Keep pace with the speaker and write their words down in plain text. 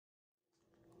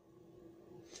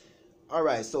All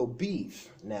right, so beef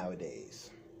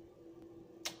nowadays.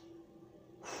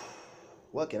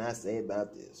 What can I say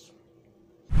about this?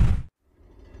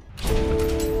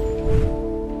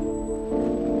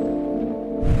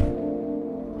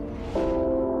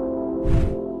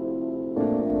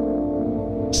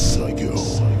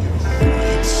 Syko.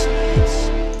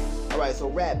 All right, so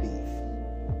rap beef.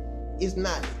 It's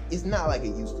not like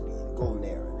it used to be. The golden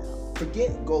era now.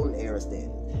 Forget golden era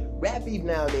standards. Rap beef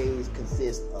nowadays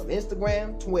consists of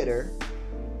Instagram, Twitter,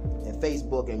 and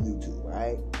Facebook and YouTube,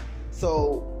 right?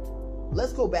 So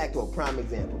let's go back to a prime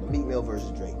example, the Meek Mill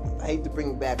versus Drake beef. I hate to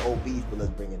bring back old beef, but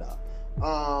let's bring it up.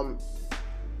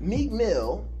 Meek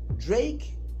Mill,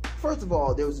 Drake, first of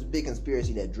all, there was this big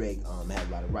conspiracy that Drake had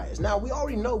a lot of writers. Now, we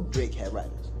already know Drake had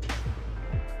writers.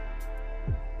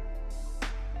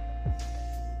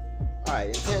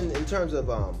 Alright, in terms of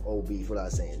old beef, what I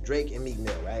was saying, Drake and Meek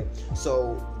Mill, right?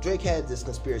 So Drake had this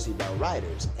conspiracy about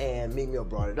writers, and Meek Mill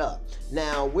brought it up.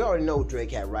 Now, we already know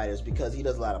Drake had writers because he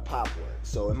does a lot of pop work.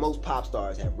 So, and most pop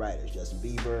stars have writers. Justin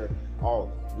Bieber, all of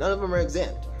them. None of them are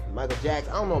exempt. Michael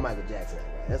Jackson, I don't know Michael Jackson had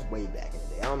writers. That's way back in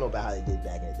the day. I don't know about how they did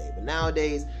back in the day. But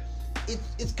nowadays,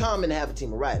 it's common to have a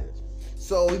team of writers.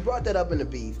 So he brought that up in the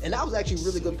beef, and that was actually a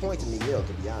really good point to Meek Mill,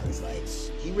 to be honest. Like,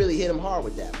 he really hit him hard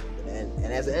with that one.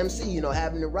 And as an MC, you know,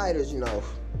 having the writers, you know,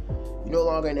 you're no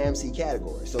longer in the MC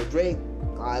category. So Drake,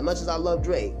 as much as I love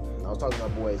Drake, I was talking to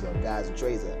my boys, guys and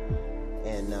Treza,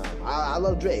 and I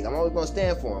love Drake. I'm always gonna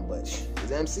stand for him, but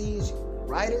his MCs,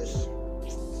 writers,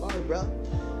 sorry, bro.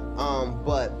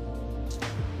 But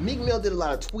Meek Mill did a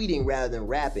lot of tweeting rather than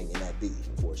rapping in that beef.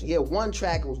 Unfortunately, he had one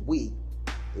track. It was weak.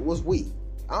 It was weak.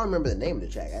 I don't remember the name of the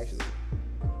track actually,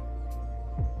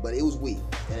 but it was weak.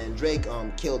 And then Drake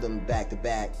killed him back to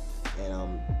back.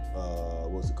 And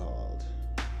what's it called?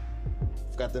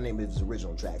 Forgot the name of his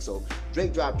original track. So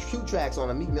Drake dropped 2 tracks on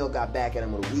him. Meek Mill got back at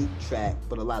him with a weak track,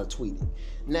 but a lot of tweeting.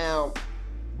 Now,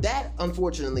 that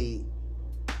unfortunately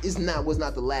was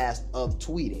not the last of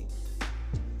tweeting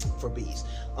for beefs.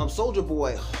 Soulja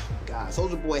Boy,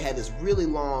 Soulja Boy had this really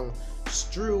long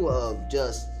strew of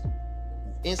just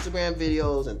Instagram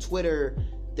videos and Twitter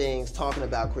things talking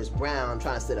about Chris Brown,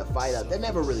 trying to set a fight up. That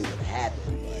never really would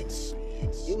happen.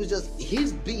 It was just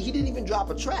his beat. He didn't even drop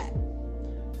a track.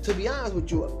 To be honest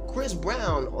with you, Chris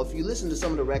Brown, if you listen to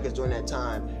some of the records during that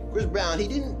time, Chris Brown, he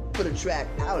didn't put a track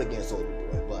out against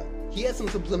Soulja Boy, but he had some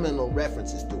subliminal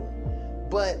references to him.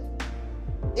 But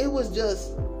it was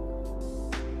just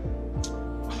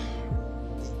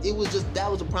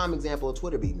that was a prime example of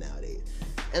Twitter beef nowadays.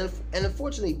 And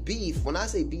unfortunately, beef, when I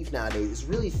say beef nowadays, it's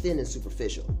really thin and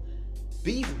superficial.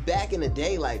 Beef back in the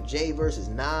day, like Jay versus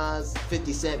Nas,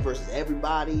 50 Cent versus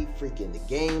everybody, freaking The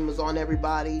Game was on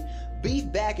everybody.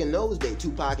 Beef back in those days,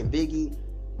 Tupac and Biggie.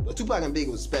 Well, Tupac and Biggie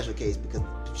was a special case because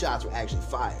shots were actually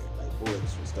fired, like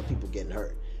bullets and stuff, people getting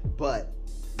hurt. But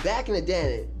back in the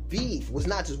day, beef was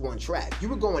not just one track. You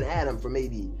were going at them for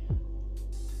maybe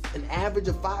an average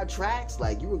of 5 tracks.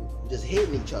 Like, you were just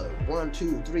hitting each other, 1,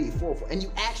 2, 3, 4, 4, and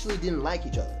you actually didn't like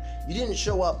each other. You didn't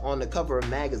show up on the cover of a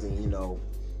magazine, you know,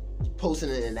 posting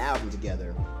an album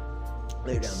together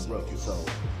later down the road. So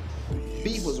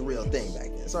beef was a real thing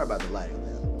back then. Sorry about the lighting on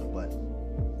that one, but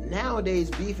nowadays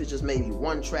beef is just maybe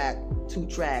 1 track, 2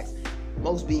 tracks.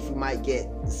 Most beef you might get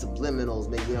subliminals,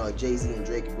 maybe, you know, like Jay-Z and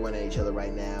Drake are going at each other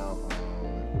right now.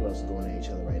 Who else is going at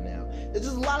each other right now? There's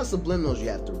just a lot of subliminals you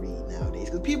have to read nowadays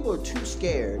because people are too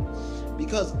scared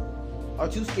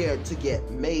to get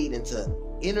made into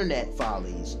internet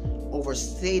follies over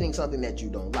stating something that you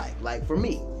don't like. Like for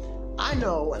me, I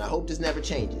know, and I hope this never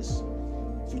changes,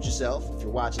 future self, if you're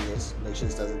watching this, make sure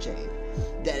this doesn't change,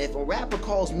 that if a rapper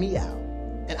calls me out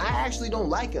and I actually don't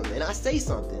like him and I say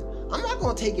something, I'm not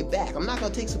going to take it back. I'm not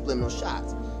going to take subliminal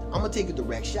shots. I'm going to take a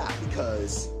direct shot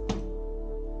because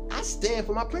I stand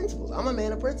for my principles. I'm a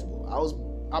man of principle.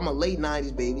 I'm a late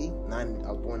 90s baby. I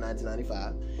was born in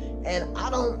 1995. And I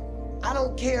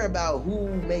don't care about who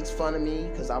makes fun of me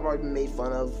because I've already been made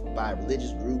fun of by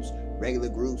religious groups, regular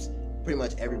groups, pretty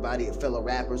much everybody, fellow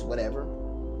rappers, whatever.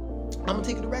 I'm going to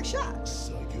take a direct shot.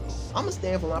 I'm going to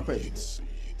stand for my principles.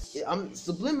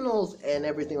 Subliminals and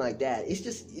everything like that,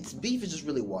 beef is just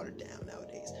really watered down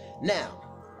nowadays. Now,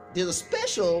 there's a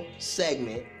special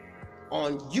segment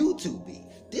on YouTube beef.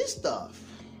 This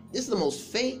is the most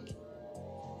fake,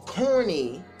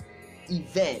 corny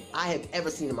event I have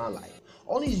ever seen in my life.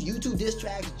 All these YouTube diss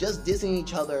tracks just dissing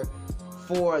each other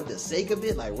for the sake of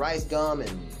it, like Rice Gum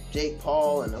and Jake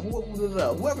Paul and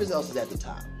whoever else is at the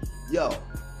top. Yo,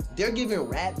 they're giving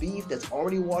rap beef that's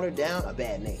already watered down a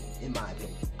bad name, in my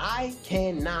opinion. I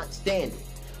cannot stand it.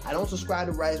 I don't subscribe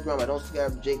to Rice Grum, I don't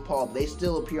subscribe to Jake Paul, but they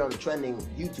still appear on the trending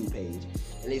YouTube page,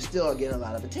 and they still are getting a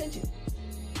lot of attention.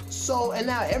 So, and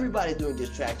now everybody's doing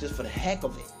diss tracks just for the heck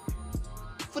of it.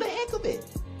 For the heck of it.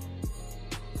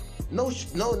 No,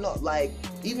 like,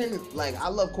 even, like, I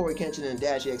love Corey Kenshin and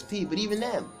Dash XP, but even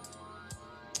them.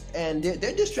 And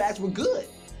their diss tracks were good.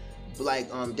 Like,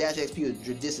 Dash XP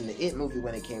was dissing the It movie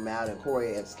when it came out, and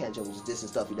Corey X Kenshin was dissing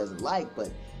stuff he doesn't like, but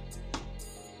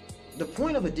the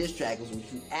point of a diss track is when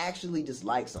you actually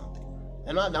dislike something.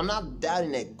 And I'm not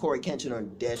doubting that Corey Kenshin or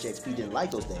Dash XP didn't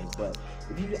like those things, but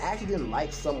if you actually didn't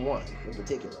like someone in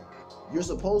particular, you're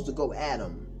supposed to go at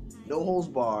them, no holds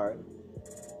barred,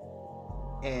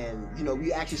 and, you know,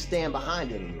 you actually stand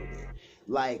behind it a little bit.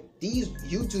 Like, these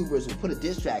YouTubers will put a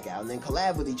diss track out and then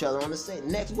collab with each other on the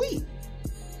next week.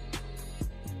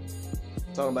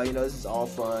 Talking about, you know, this is all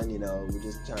fun, you know, we're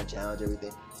just trying to challenge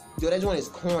everything. Yo, that joint is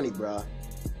corny, bruh.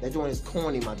 That joint is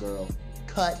corny, my girl.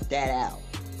 Cut that out,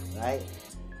 right?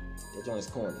 That joint is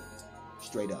corny,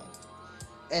 straight up.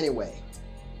 Anyway,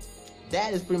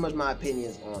 that is pretty much my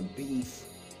opinions on beef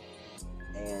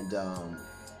and the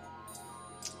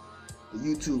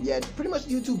YouTube, yeah, pretty much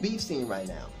the YouTube beef scene right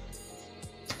now.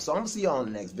 So I'm gonna see y'all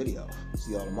in the next video.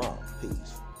 See y'all tomorrow.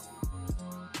 Peace.